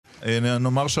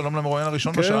נאמר שלום למרואיין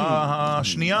הראשון בשעה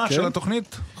השנייה של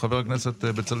התוכנית, חבר הכנסת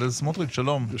בצלאל סמוטריץ,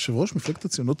 שלום. יושב ראש מפלגת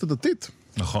הציונות הדתית.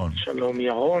 נכון. שלום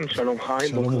ירון, שלום חיים,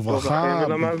 שלום וברכה.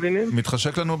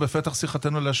 מתחשק לנו בפתח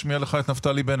שיחתנו להשמיע לך את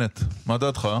נפתלי בנט. מה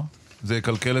דעתך? זה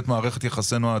יקלקל את מערכת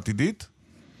יחסינו העתידית?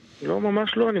 לא,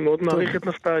 ממש לא, אני מאוד מעריך את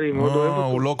נפתלי, מאוד אוהב אותו.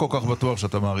 הוא לא כל כך בטוח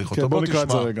שאתה מעריך אותו. בוא נקרא את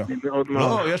זה רגע.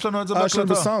 לא, יש לנו את זה בהקלטה.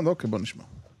 בסאונד, אוקיי, בוא נשמע.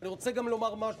 אני רוצה גם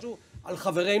לומר משהו על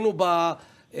חברינו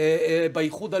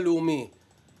באיחוד הלאומי.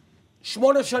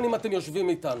 8 שנים אתם יושבים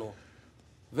איתנו,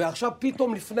 ועכשיו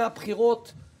פתאום לפני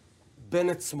הבחירות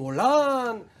בנט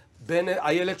שמאלן,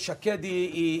 איילת שקד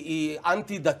היא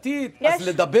אנטי דתית, אז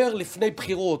לדבר לפני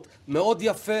בחירות מאוד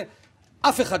יפה.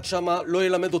 אף אחד שם לא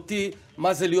ילמד אותי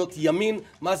מה זה להיות ימין,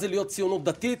 מה זה להיות ציונות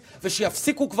דתית,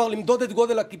 ושיפסיקו כבר למדוד את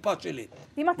גודל הכיפה שלי.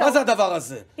 מה זה הדבר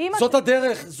הזה? זאת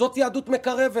הדרך, זאת יהדות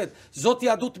מקרבת, זאת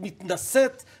יהדות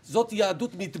מתנשאת, זאת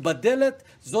יהדות מתבדלת,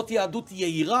 זאת יהדות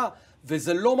יהירה,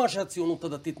 וזה לא מה שהציונות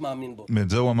הדתית מאמין בו. את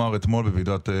זה הוא אמר אתמול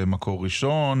בוועידת מקור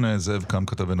ראשון, זאב קם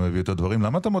כתבנו הביא את הדברים.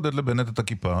 למה אתה מודד לבנט את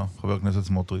הכיפה, חבר הכנסת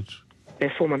סמוטריץ'?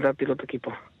 איפה מדדתי לו את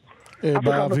הכיפה?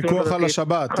 בוויכוח על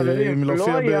השבת, אם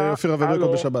להופיע באופיר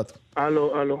אבידריקו בשבת.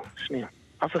 הלו, שנייה.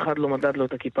 אף אחד לא מדד לו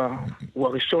את הכיפה, הוא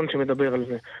הראשון שמדבר על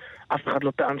זה. אף אחד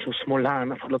לא טען שהוא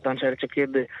שמאלן, אף אחד לא טען שאיילת שקד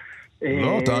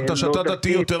לא, טענת שאתה דתי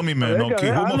יותר ממנו, כי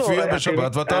הוא מופיע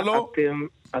בשבת ואתה לא.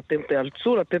 אתם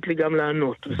תאלצו לתת לי גם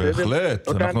לענות. בהחלט.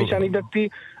 לא טענתי שאני דתי,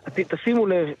 תשימו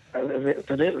לב,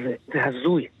 זה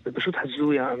הזוי, זה פשוט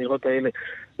הזוי האמירות האלה.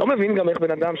 לא מבין גם איך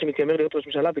בן אדם שמתיימר להיות ראש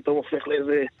ממשלה פתאום הופך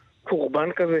לאיזה קורבן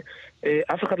כזה.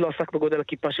 אף אחד לא עסק בגודל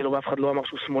הכיפה שלו, ואף אחד לא אמר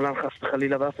שהוא שמאלן חס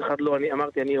וחלילה, ואף אחד לא,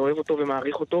 אמרתי, אני אוהב אותו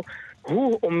ומעריך אותו.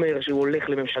 הוא אומר שהוא הולך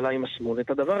לממשלה עם השמאל. את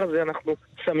הדבר הזה אנחנו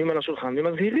שמים על השולחן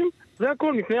ומזהירים. זה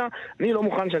הכל, אני לא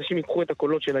מוכן שאנשים ייקחו את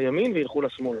הקולות של הימין וילכו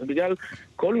לשמאל. בגלל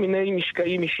כל מיני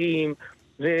משקעים אישיים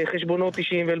וחשבונות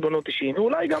אישיים ואלבונות אישיים,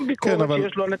 ואולי גם ביקורת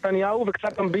שיש לו על נתניהו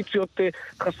וקצת אמביציות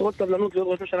חסרות סבלנות להיות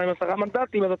ראש ממשלה עם 10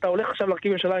 מנדטים, אז אתה הולך עכשיו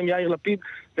להרכיב ממשלה עם יאיר לפיד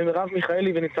ומרב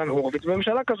מיכאלי וניצן הורוביץ.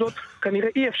 בממשלה כזאת כנראה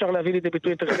אי אפשר להביא לידי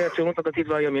ביטוי את ערכי הציונות הדתית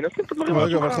והימין. אז את הדברים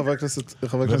רגע, חבר הכנסת,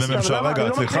 רגע,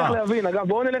 סליחה. אגב,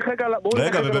 בואו נלך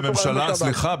רגע ובממשלה,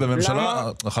 סליחה, בממשלה,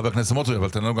 חבר הכנסת סמוטריץ, אבל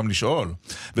תן לנו גם לשאול.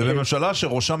 ובממשלה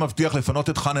שראשה מבטיח לפנות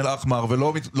את ח'אן אל-אחמר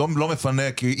ולא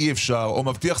מפנה כי אי אפשר, או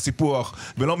מבטיח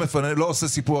סיפוח ולא מפנה, לא עושה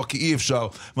סיפוח כי אי אפשר,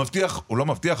 מבטיח, הוא לא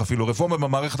מבטיח אפילו, רפורמה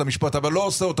במערכת המשפט, אבל לא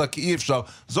עושה אותה כי אי אפשר.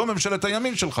 זו ממשלת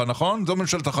הימין שלך, נכון? זו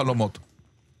ממשלת החלומות.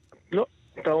 לא,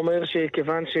 אתה אומר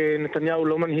שכיוון שנתניהו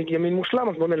לא מנהיג ימין מושלם,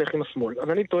 אז בוא נלך עם השמאל. אז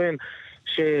אני טוען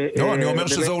לא, אני אומר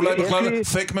שזה אולי בכלל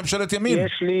פייק ממשלת ימין.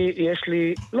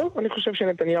 לא, אני חושב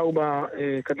שנתניהו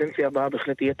בקדנציה הבאה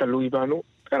בהחלט יהיה תלוי בנו.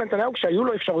 נתניהו, כשהיו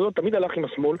לו אפשרויות, תמיד הלך עם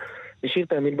השמאל, השאיר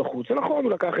את הימין בחוץ. זה נכון,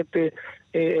 הוא לקח את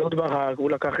אהוד ברק,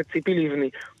 הוא לקח את ציפי לבני.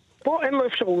 פה אין לו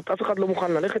אפשרות, אף אחד לא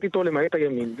מוכן ללכת איתו למעט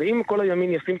הימין. ואם כל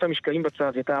הימין ישים את המשקעים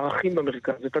בצד, ואת הערכים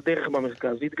במרכז, ואת הדרך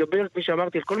במרכז, ויתגבר, כפי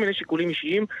שאמרתי, על כל מיני שיקולים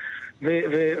אישיים,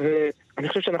 ואני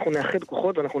חושב שאנחנו נאחד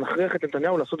כוחות, ואנחנו נכריח את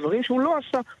נתניהו לעשות דברים שהוא לא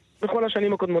עשה בכל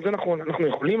השנים הקודמות. זה נכון, אנחנו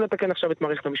יכולים לתקן עכשיו את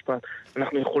מערכת המשפט,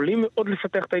 אנחנו יכולים מאוד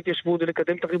לפתח את ההתיישבות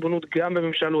ולקדם את הריבונות גם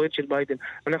בממשל לוהט של ביידן,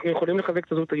 אנחנו יכולים לחזק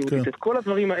את הזהות היהודית. את כל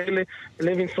הדברים האלה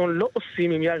לוינסון לא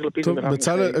עושים עם יאיר לפיד ומרב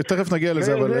מיכאלי. תכף נגיע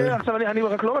לזה, אבל עכשיו אני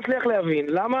רק לא מצליח להבין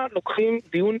למה לוקחים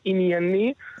דיון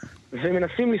ענייני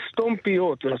ומנסים לסתום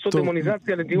פיות ולעשות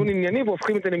דמוניזציה לדיון ענייני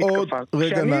והופכים את זה למתקפה.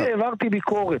 כשאני העברתי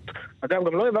ביקורת, אגב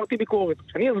גם לא העברתי ביקורת,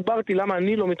 כשאני הסברתי למה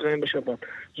אני לא מתראיין בשבת,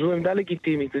 זו עמדה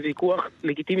לגיטימית, זה ויכוח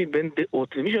לגיטימי בין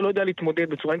דעות, ומי שלא יודע להתמודד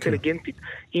בצורה אינטליגנטית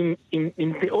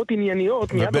עם דעות ענייניות,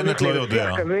 ובנט לא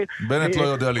יודע, בנט לא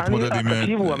יודע להתמודד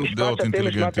עם דעות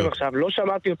אינטליגנטיות. לא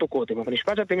שמעתי אותו קודם, אבל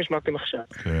המשפט שאתם השמעתם עכשיו,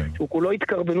 שהוא כולו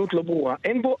התקרבנות לא ברורה,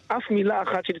 אין בו אף מילה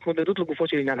אחת של התמודדות לגופו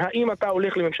של עניין. האם אתה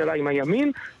הולך לממשלה עם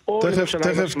הימין או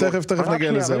תכף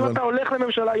נגיע לזה. אם אתה הולך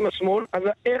לממשלה עם השמאל, אז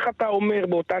איך אתה אומר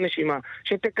באותה נשימה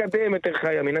שתקדם את ערכי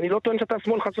הימין? אני לא טוען שאתה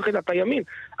שמאל חס וחלילה, אתה ימין,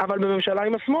 אבל בממשלה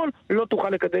עם השמאל לא תוכל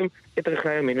לקדם את ערכי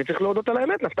הימין. וצריך להודות על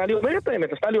האמת, נפתלי אומר את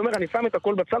האמת. נפתלי אומר, אני שם את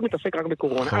הכל בצד, מתעסק רק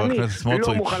בקורונה. אני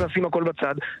לא מוכן לשים הכל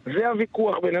בצד. זה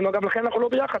הוויכוח בינינו. אגב, לכן אנחנו לא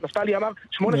ביחד. נפתלי אמר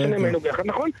 8 שנים היינו ביחד,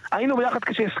 נכון? היינו ביחד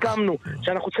כשהסכמנו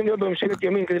שאנחנו צריכים להיות בממשלת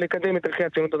ימין כדי לקדם את ערכי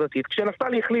הציונות הדתית.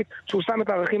 כשנפתלי החליט שהוא שם את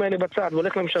הערכים האלה בצד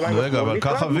והולך לממשלה עם השמאל. אבל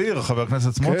כך אוויר, חבר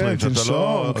הכנסת סמוטריץ,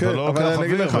 אתה לא כך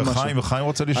אוויר, וחיים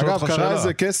רוצה לשאול אותך שאלה. אגב, קרא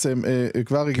איזה קסם,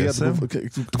 כבר הגיע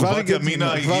תגובת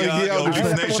ימינה הגיעה עוד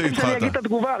לפני שהתחלת. שאני אגיד את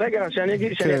התגובה, רגע, שאני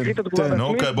אגיד את התגובה בעצמי.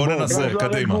 אוקיי, בוא ננסה,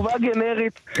 קדימה. תגובה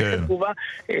גנרית, תגובה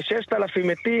 6,000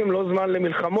 מתים, לא זמן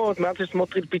למלחמות, מאז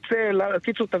שסמוטריץ פיצל,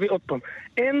 קיצור תביא עוד פעם.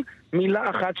 אין מילה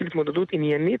אחת של התמודדות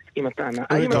עניינית עם הטענה.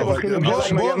 האם אתם הולכים לממשלה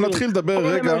עם הימין, נתחיל לדבר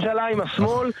רגע. או לממשלה עם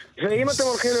השמאל, ואם אתם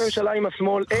הולכים לממשלה עם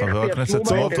השמאל, איך תיישמו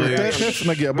סמוטריץ, תכף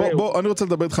נגיע. בוא, אני רוצה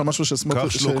לדבר איתך על משהו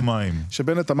שסמוטריץ,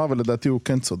 שבנט אמר, ולדעתי הוא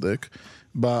כן צודק,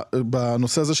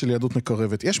 בנושא הזה של יהדות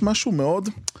מקרבת. יש משהו מאוד,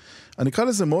 אני אקרא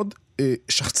לזה מאוד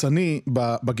שחצני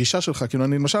בגישה שלך, כאילו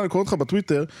אני למשל קורא אותך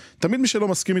בטוויטר, תמיד מי שלא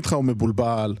מסכים איתך הוא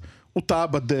מבולבל, הוא טעה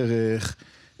בדרך,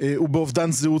 הוא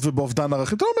באובדן זהות ובאובדן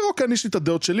ערכים. אתה אומר, אוקיי, יש לי את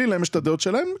הדעות שלי, להם יש את הדעות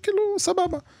שלהם, כאילו,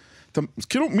 סבבה.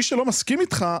 כאילו, מי שלא מסכים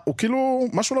איתך, הוא כאילו,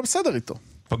 משהו לא בסדר איתו.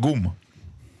 פגום.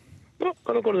 לא,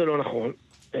 קודם כל זה לא נכון.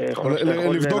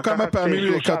 לבדוק כמה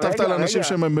פעמים כתבת על אנשים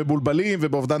שהם מבולבלים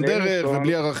ובאובדן דרך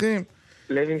ובלי ערכים.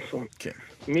 לוינסון. כן.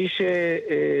 מי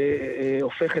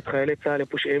שהופך את חיילי צה"ל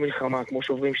לפושעי מלחמה, כמו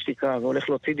שוברים שתיקה, והולך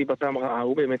להוציא דיבתם רעה,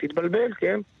 הוא באמת התבלבל,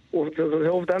 כן? זה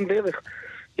אובדן דרך.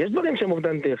 יש דברים שהם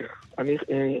אובדן דרך.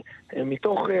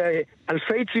 מתוך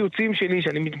אלפי ציוצים שלי,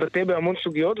 שאני מתבטא בהמון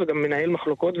סוגיות, וגם מנהל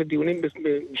מחלוקות ודיונים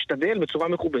משתדל בצורה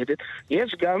מכובדת,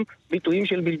 יש גם ביטויים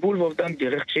של בלבול ואובדן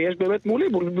דרך, כשיש באמת מולי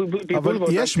בלבול ואובדן דרך. אבל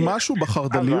יש משהו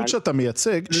בחרדליות שאתה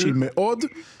מייצג, שהיא מאוד,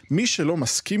 מי שלא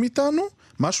מסכים איתנו,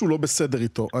 משהו לא בסדר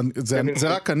איתו.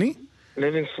 זה רק אני?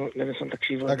 לוינסון,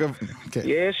 תקשיב. אגב, כן.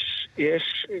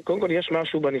 קודם כל יש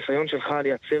משהו בניסיון שלך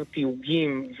לייצר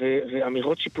תיוגים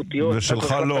ואמירות שיפוטיות.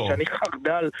 ושלך לא. שאני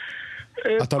חרדל.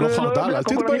 אתה לא חרדל, אל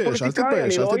תתבייש, אל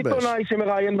תתבייש. אני לא עיתונאי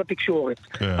שמראיין בתקשורת.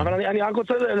 אבל אני רק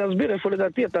רוצה להסביר איפה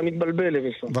לדעתי אתה מתבלבל,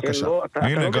 לוינסון. בבקשה.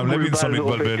 הנה, גם לוינסון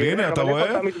מתבלבל. הנה, אתה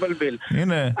רואה? אתה מתבלבל.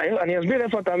 הנה. אני אסביר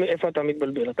איפה אתה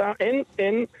מתבלבל.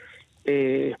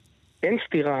 אין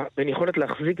סתירה בין יכולת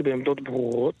להחזיק בעמדות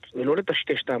ברורות, ולא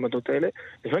לטשטש את העמדות האלה,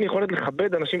 לבין יכולת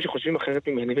לכבד אנשים שחושבים אחרת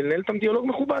ממני, ולנהל איתם דיאלוג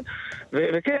מכובד.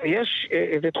 וכן, יש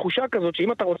איזו תחושה כזאת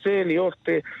שאם אתה רוצה להיות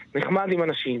נחמד עם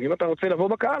אנשים, אם אתה רוצה לבוא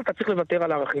בקהל, אתה צריך לוותר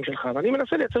על הערכים שלך. ואני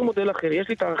מנסה לייצר מודל אחר. יש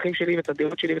לי את הערכים שלי ואת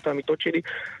הדעות שלי ואת האמיתות שלי,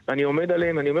 ואני עומד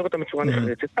עליהם, אני אומר אותם בצורה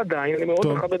נחרצת. עדיין, אני מאוד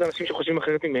מכבד אנשים שחושבים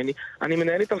אחרת ממני. אני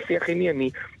מנהל איתם שיח ענייני.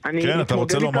 כן, אתה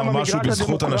רוצה לומר משהו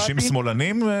בזכות אנשים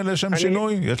שמאלנים לשם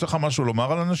שינוי? יש לך משהו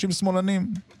לומר על אנשים שמאלנים?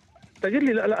 תגיד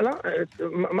לי,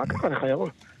 מה קרה לך, ירון?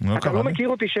 אתה לא מכיר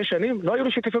אותי 6 שנים? לא היו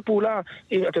לי שיתופי פעולה,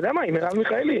 אתה יודע מה, עם מרב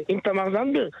מיכאלי, עם תמר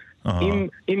זנדברג,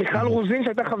 עם מיכל רוזין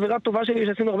שהייתה חברה טובה שלי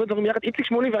שעשינו הרבה דברים יחד, איציק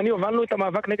שמולי ואני הובלנו את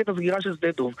המאבק נגד הסגירה של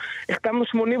שדה דוב. החתמנו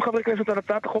 80 חברי כנסת על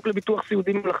הצעת החוק לביטוח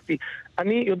סיעודי ממלכתי.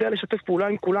 אני יודע לשתף פעולה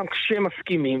עם כולם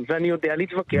כשמסכימים, ואני יודע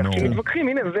להתווכח. כשמתווכחים,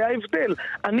 הנה, זה ההבדל.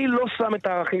 אני לא שם את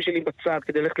הערכים שלי בצד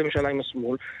כדי ללכת לממשלה עם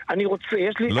השמאל. אני רוצה,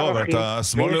 יש לי ערכים.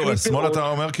 לא, השמאל אתה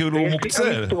אומר כאילו הוא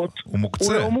מוקצה. הוא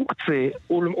מוקצה. הוא לא מוקצה,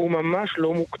 הוא ממש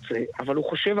לא מוקצה, אבל הוא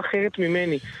חושב אחרת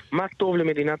ממני מה טוב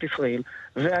למדינת ישראל.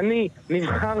 ואני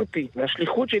נבחרתי,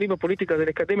 והשליחות שלי בפוליטיקה זה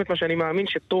לקדם את מה שאני מאמין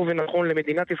שטוב ונכון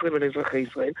למדינת ישראל ולאזרחי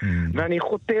ישראל. ואני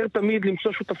חותר תמיד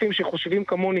למצוא שותפים שחושבים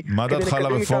כמוני. מה דעתך על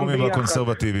הרפורמים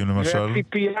והקונסרבטיביים למשל?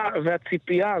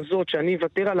 והציפייה הזאת שאני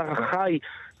אוותר על ערכיי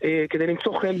כדי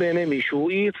למצוא חן בעיני מישהו,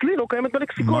 היא אצלי לא קיימת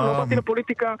בלקסיקון. לא באתי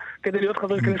לפוליטיקה כדי להיות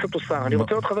חבר כנסת או שר. אני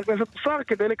רוצה להיות חבר כנסת או שר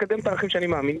כדי לקדם את הערכים שאני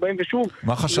מאמין בהם, ושוב...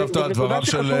 מה חשבת על דבריו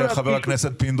של חבר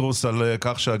הכנסת פינדרוס על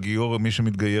כך שהגיור, מי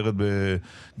שמתגיירת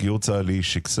בגיור צה"לי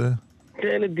שיקסה?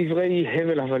 אלה דברי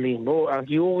הבל הבלים. בוא,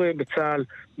 הגיור בצה"ל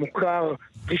מוכר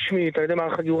רשמית על ידי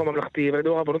מערך הגיור הממלכתי ועל ידי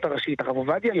הרבנות הראשית. הרב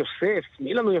עובדיה יוסף,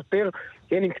 מי לנו יותר,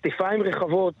 כן, עם כתפיים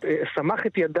רחבות, סמך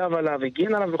את ידיו עליו,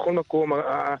 הגן עליו בכל מקום.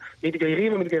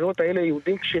 המתגיירים והמתגיירות האלה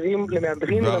יהודים כשרים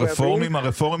למהדרין. הרפורמים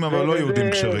אבל לא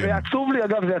יהודים כשרים. זה עצוב לי,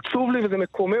 אגב, זה עצוב לי וזה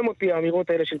מקומם אותי, האמירות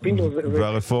האלה של פינדרוס.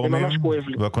 והרפורמים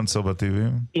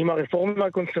והקונסרבטיביים? עם הרפורמים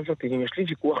והקונסרבטיביים יש לי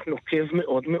ויכוח נוקב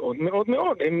מאוד מאוד מאוד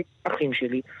מאוד. הם אחים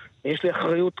שלי, יש לי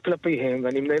אחריות כלפיהם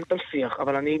ואני מנהל את השיח,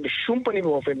 אבל אני בשום פנים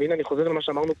ואופן, והנה אני חוזר למה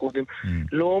שאמרנו קודם,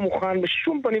 לא מוכן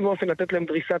בשום פנים ואופן לתת להם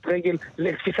דריסת רגל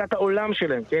לתפיסת העולם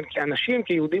שלהם, כן? כי אנשים,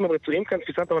 כיהודים הרצויים כאן,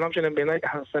 תפיסת העולם שלהם בעיניי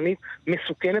הרסנית,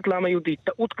 מסוכנת לעם היהודי,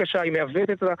 טעות קשה, היא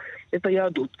מעוותת את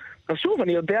היהדות. אז שוב,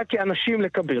 אני יודע כאנשים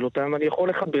לקבל אותם, אני יכול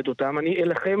לכבד אותם, אני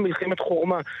אלחם מלחמת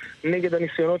חורמה נגד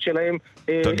הניסיונות שלהם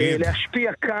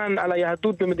להשפיע כאן על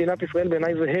היהדות במדינת ישראל,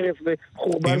 בעיניי זה הרס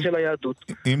וחורבן של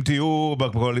היהדות. אם תהיו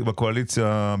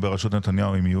בקואליציה בראשות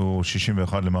נתניהו, אם יהיו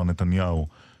 61 למר נתניהו,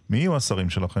 מי יהיו השרים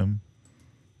שלכם?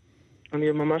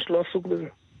 אני ממש לא עסוק בזה.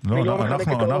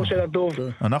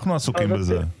 אנחנו עסוקים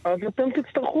בזה. אז אתם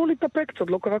תצטרכו להתאפק קצת,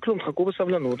 לא קרה כלום, תחכו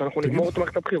בסבלנות, אנחנו נגמור את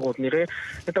מערכת הבחירות, נראה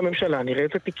את הממשלה, נראה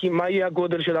איזה תיקים, מה יהיה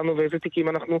הגודל שלנו ואיזה תיקים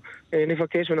אנחנו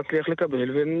נבקש ונצליח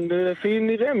לקבל, ולפי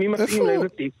נראה מי מתאים לאיזה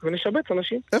תיק, ונשבץ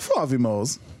אנשים. איפה אבי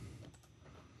מעוז?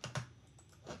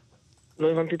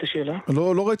 לא הבנתי את השאלה.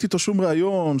 לא ראיתי אותו שום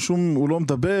ראיון, הוא לא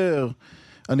מדבר.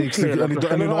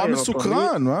 אני נורא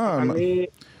מסוקרן,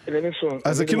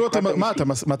 אז זה כאילו,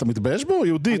 מה אתה מתבייש בו?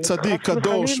 יהודי, צדיק,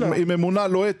 קדוש, עם אמונה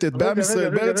לוהטת, בעם ישראל,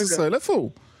 בארץ ישראל, איפה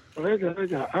הוא?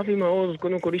 רגע, אבי מעוז,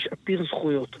 קודם כל איש עתיר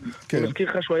זכויות. אני מזכיר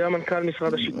לך שהוא היה מנכ"ל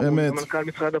משרד השיכון, מנכ"ל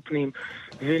משרד הפנים,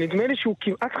 ונדמה לי שהוא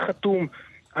כמעט חתום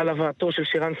על הבאתו של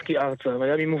שרנסקי ארצה,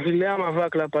 והיה ממובילי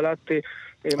המאבק להפלת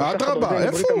מסך הברזל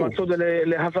בברית המועצות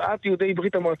ולהבאת יהודי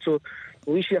ברית המועצות.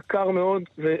 הוא איש יקר מאוד,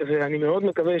 ואני מאוד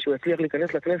מקווה שהוא יצליח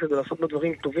להיכנס לכנסת ולעשות לו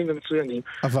דברים טובים ומצוינים.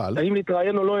 אבל? האם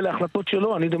להתראיין או לא, אלה החלטות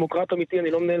שלו, אני דמוקרט אמיתי,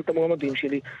 אני לא מנהל את המועמדים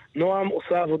שלי. נועם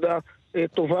עושה עבודה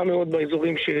טובה מאוד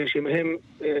באזורים שמהם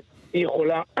היא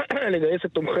יכולה לגייס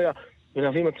את תומכיה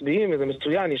ולהביא מצביעים, וזה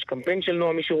מצוין, יש קמפיין של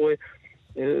נועם, מי שרואה.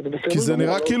 כי זה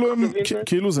נראה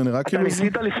כאילו זה נראה כאילו... אתה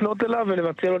ניסית לפנות אליו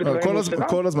ולבצע לו להתראיין.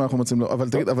 כל הזמן אנחנו מציעים לו, אבל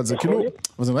זה כאילו...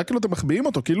 אבל זה נראה כאילו אתם מחביאים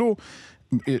אותו,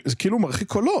 זה כאילו מרחיק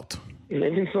קולות.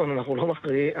 לוינסון,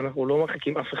 אנחנו לא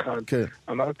מרחיקים אף אחד.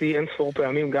 אמרתי אין ספור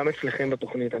פעמים, גם אצלכם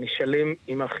בתוכנית, אני שלם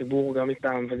עם החיבור גם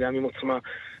איתם וגם עם עוצמה.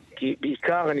 כי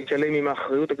בעיקר אני אשלם עם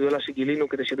האחריות הגדולה שגילינו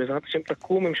כדי שבעזרת השם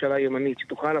תקום ממשלה ימנית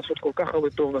שתוכל לעשות כל כך הרבה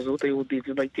טוב בזהות היהודית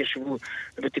ובהתיישבות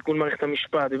ובתיקון מערכת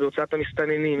המשפט ובהוצאת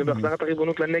המסתננים ובהחזרת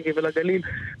הריבונות לנגב ולגליל.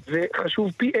 זה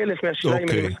חשוב פי אלף מהשאלה אם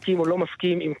אני מסכים או לא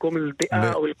מסכים עם כל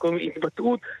דעה או כל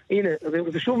התבטאות. הנה,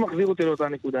 זה שוב מחזיר אותי לאותה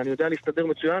נקודה. אני יודע להסתדר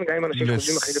מצוין גם עם אנשים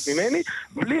חושבים אחרת ממני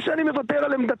בלי שאני מוותר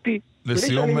על עמדתי.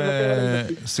 לסיום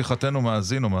שיחתנו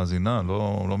מאזין או מאזינה,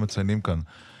 לא מציינים כאן.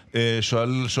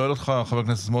 שואל אותך חבר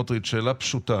הכנסת סמוטריץ שאלה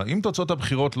פשוטה, אם תוצאות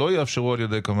הבחירות לא יאפשרו על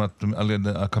ידי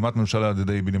הקמת ממשלה על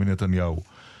ידי בנימין נתניהו,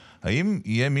 האם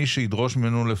יהיה מי שידרוש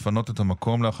ממנו לפנות את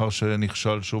המקום לאחר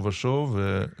שנכשל שוב ושוב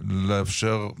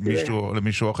ולאפשר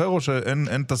למישהו אחר, או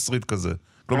שאין תסריט כזה?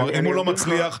 כלומר, אם הוא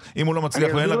לא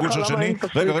מצליח ואין לגוש השני,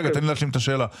 רגע, תן לי להשלים את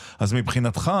השאלה. אז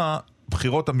מבחינתך,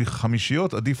 בחירות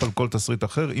החמישיות עדיף על כל תסריט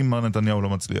אחר אם מר נתניהו לא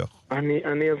מצליח.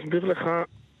 אני אסביר לך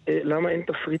למה אין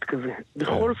תפריט כזה.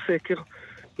 בכל סקר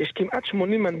יש כמעט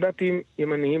 80 מנדטים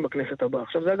ימניים בכנסת הבאה.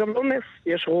 עכשיו זה אגב לא נס,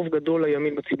 יש רוב גדול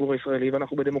לימין בציבור הישראלי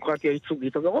ואנחנו בדמוקרטיה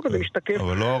ייצוגית, אז הרוב הזה משתקף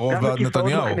אבל לא הרוב בעד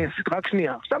נתניהו. רק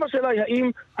שנייה. עכשיו השאלה היא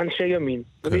האם אנשי ימין,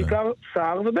 ובעיקר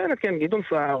סער ובנט, כן, גדעון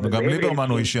סער. וגם ליברמן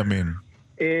הוא איש ימין.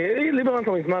 ליברמן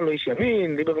כבר מזמן לא איש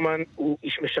ימין, ליברמן הוא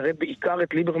איש משרת בעיקר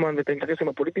את ליברמן ואת האינטרסים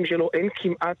הפוליטיים שלו, אין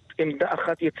כמעט עמדה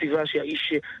אחת יציבה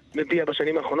שהאיש מביע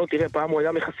בשנים האחרונות, תראה, פעם הוא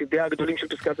היה מחסידיה הגדולים של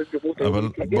פסקת ההתגברות. אבל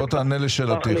בוא תענה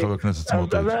לשאלתי, חבר הכנסת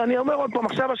סמוטריץ. אז אני אומר עוד פעם,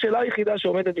 עכשיו השאלה היחידה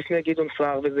שעומדת בפני גדעון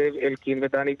סער וזאב אלקין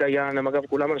ודני דיין, אגב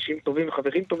כולם אנשים טובים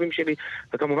וחברים טובים שלי,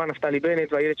 וכמובן נפתלי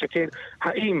בנט ואיילת שקד,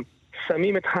 האם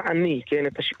שמים את האני, כן,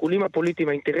 את השיקולים הפוליטיים,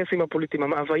 האינטרסים הפוליטיים,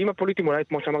 המאוויים הפוליטיים, אולי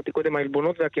כמו שאמרתי קודם,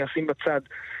 העלבונות והכעסים בצד,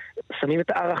 שמים את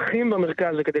הערכים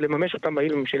במרכז וכדי לממש אותם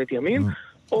בעיל בממשלת ימין,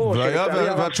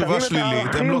 והתשובה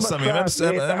שלילית, הם לא שמים,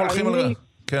 הם הולכים על...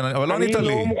 כן, אבל לא ענית לי. אני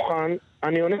לא מוכן,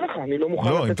 אני עונה לך, אני לא מוכן...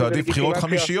 לא, אם תעדיף בחירות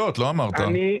חמישיות, לא אמרת.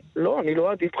 אני לא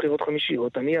אעדיף בחירות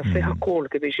חמישיות, אני אעשה הכל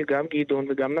כדי שגם גדעון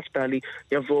וגם נפתלי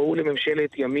יבואו לממשלת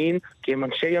ימין, כי הם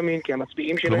אנשי ימין, כי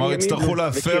המצביעים של הימין... כלומר, יצטרכו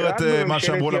להפר את מה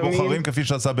שאמרו לבוחרים, כפי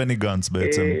שעשה בני גנץ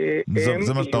בעצם.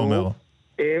 זה מה שאתה אומר.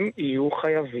 הם יהיו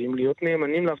חייבים להיות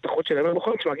נאמנים להבטחות שלהם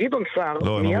לבוחרים. תשמע, גדעון סער...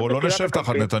 לא נשב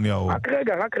תחת נתניהו. רק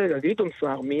רגע, גדעון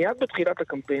סער, מיד בתחילת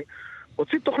הקמפיין,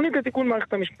 הוציא תוכנית לתיקון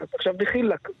מערכת המשפט. עכשיו,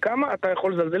 דחילק, כמה אתה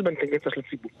יכול לזלזל באינטליגנציה של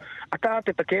הציבור? אתה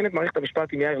תתקן את מערכת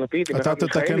המשפט עם יאיר לפיד, אתה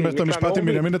תתקן מערכת המשפט עם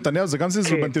בנימין נתניהו, זה גם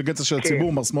זלזול באינטליגנציה של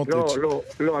הציבור, מר סמוטריץ'.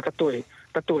 לא, אתה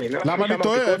טועה. למה אני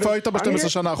טועה? איפה היית ב-12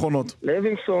 שנה האחרונות?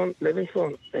 לוינסון,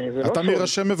 אתה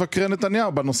מרשם מבקרי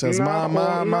נתניהו בנושא, אז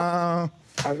מה...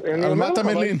 על מה אתה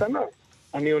מלין?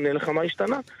 אני עונה לך מה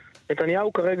השתנה.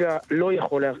 נתניהו כרגע לא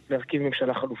יכול להרכיב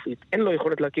ממשלה חלופית, אין לו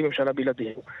יכולת להרכיב ממשלה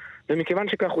בלעדינו, ומכיוון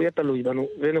שכך הוא יהיה תלוי בנו,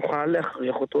 ונוכל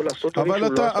להכריח אותו לעשות דברים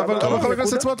שהוא לא עשה. אבל חבר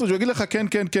הכנסת סמוטריץ, הוא יגיד לך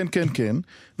כן,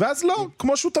 ואז לא,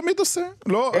 כמו שהוא תמיד עושה.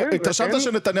 לא, התרשמת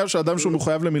שנתניהו שאדם שהוא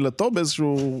מחויב למילתו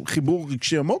באיזשהו חיבור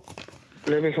רגשי עמוק?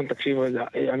 לוינסון, תקשיב רגע,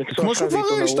 כמו שהוא כבר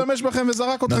השתמש בכם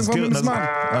וזרק אתכם כבר מזמן.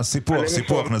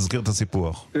 הסיפוח, נזכיר את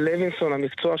הסיפוח. לוינסון,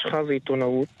 המקצוע שלך זה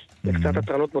עיתונאות, וקצת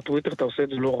הטרנות בטוויטר, אתה עושה את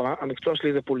זה לא רע, המקצוע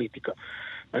שלי זה פוליטיקה.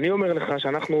 אני אומר לך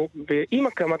שאנחנו, עם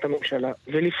הקמת הממשלה,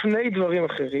 ולפני דברים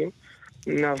אחרים,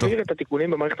 נעביר את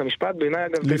התיקונים במערכת המשפט, בעיניי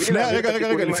אגב...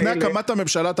 לפני הקמת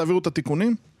הממשלה תעבירו את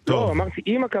התיקונים? לא, אמרתי,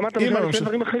 עם הקמת הממשלה לפני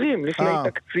דברים אחרים, לפני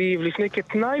תקציב, לפני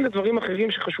כתנאי לדברים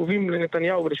אחרים שחשובים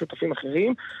לנתניהו ולשותפים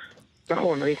אחרים,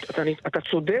 נכון, אתה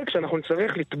צודק שאנחנו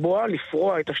נצטרך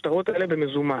לפרוע את השטרות האלה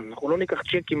במזומן. אנחנו לא ניקח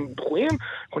צ'קים דחויים,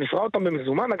 אנחנו נפרע אותם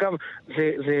במזומן. אגב,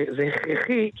 זה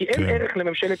הכרחי, כי אין ערך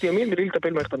לממשלת ימין בלי לטפל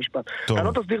במערכת המשפט. אתה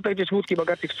לא תסדיר את ההתיישבות כי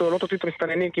בג"ץ יפסול, לא תוציא את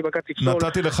המסתננים כי בג"ץ יפסול.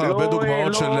 נתתי לך הרבה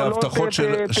דוגמאות של הבטחות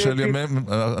של ימי...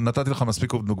 נתתי לך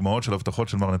מספיק דוגמאות של הבטחות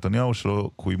של מר נתניהו שלא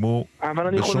קוימו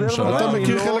בשום שלב. אתה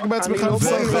מכיר חלק בעצמך.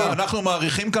 ואנחנו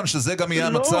מעריכים כאן שזה גם יהיה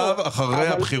המצב אחרי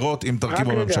הבחירות אם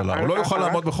תרכיבו הממשלה. הוא לא יוכל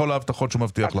לעמוד בכל ההבטחות שהוא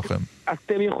מבטיח לכם.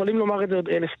 אתם יכולים לומר את זה עוד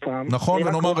 1000 פעם. נכון,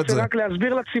 ונאמר את זה. אני רק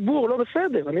להסביר לציבור, לא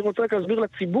בסדר. אני רוצה רק להסביר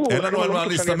לציבור. אין לנו על מה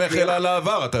להסתמך אלא על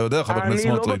העבר, אתה יודע, חבר הכנסת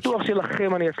סמוטריץ. אני לא בטוח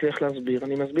שלכם אני אצליח להסביר.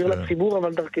 אני מסביר לציבור,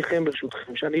 אבל דרככם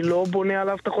ברשותכם, שאני לא בונה על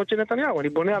ההבטחות של נתניהו, אני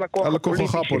בונה על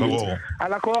הכוח הפוליטי.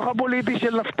 על הכוח הפוליטי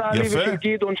של נפתלי ושל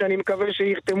גדעון, שאני מקווה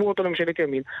שיחתמו אותו לממשלת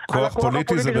ימין. כוח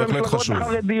פוליטי זה בהחלט חשוב.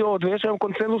 ויש היום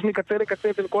קונצנזוס מקצה לקצה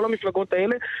אצל כל המפלגות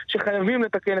האלה שחייבים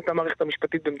לתקן את המערכת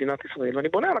המשפטית במדינת ישראל. ואני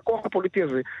בונה על הכוח הפוליטי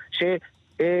הזה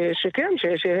שכן,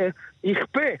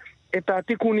 שיכפה את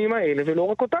התיקונים האלה, ולא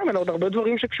רק אותם, אלא עוד הרבה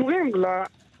דברים שקשורים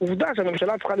לעובדה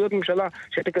שהממשלה צריכה להיות ממשלה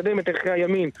שתקדם את ערכי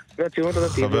הימין והציונות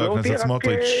הדתית, ולא תהיה רק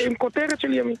עם כותרת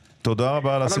של ימין. תודה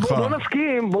רבה על השיחה. אבל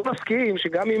בוא נסכים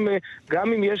שגם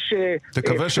אם יש...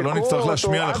 תקווה שלא נצטרך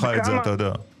להשמיע לך את זה, אתה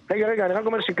יודע. רגע, אני רק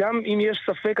אומר שגם אם יש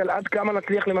ספק על עד כמה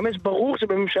נצליח לממש, ברור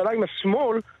שבממשלה עם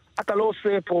השמאל אתה לא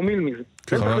עושה פרומיל מזה.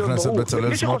 חבר הכנסת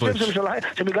בצלאל סמוטריץ. מי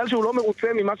שחושב שבגלל שהוא לא מרוצה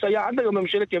ממה שהיה עד היום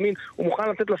בממשלת ימין, הוא מוכן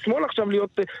לתת לשמאל עכשיו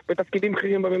להיות בתפקידים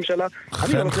בכירים בממשלה.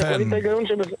 חן.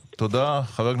 תודה,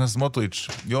 חבר הכנסת סמוטריץ.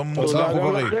 יום מוצלח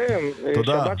ובריא.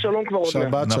 תודה גם לכם. שבת שלום כבר עוד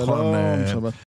מעט. שבת שלום.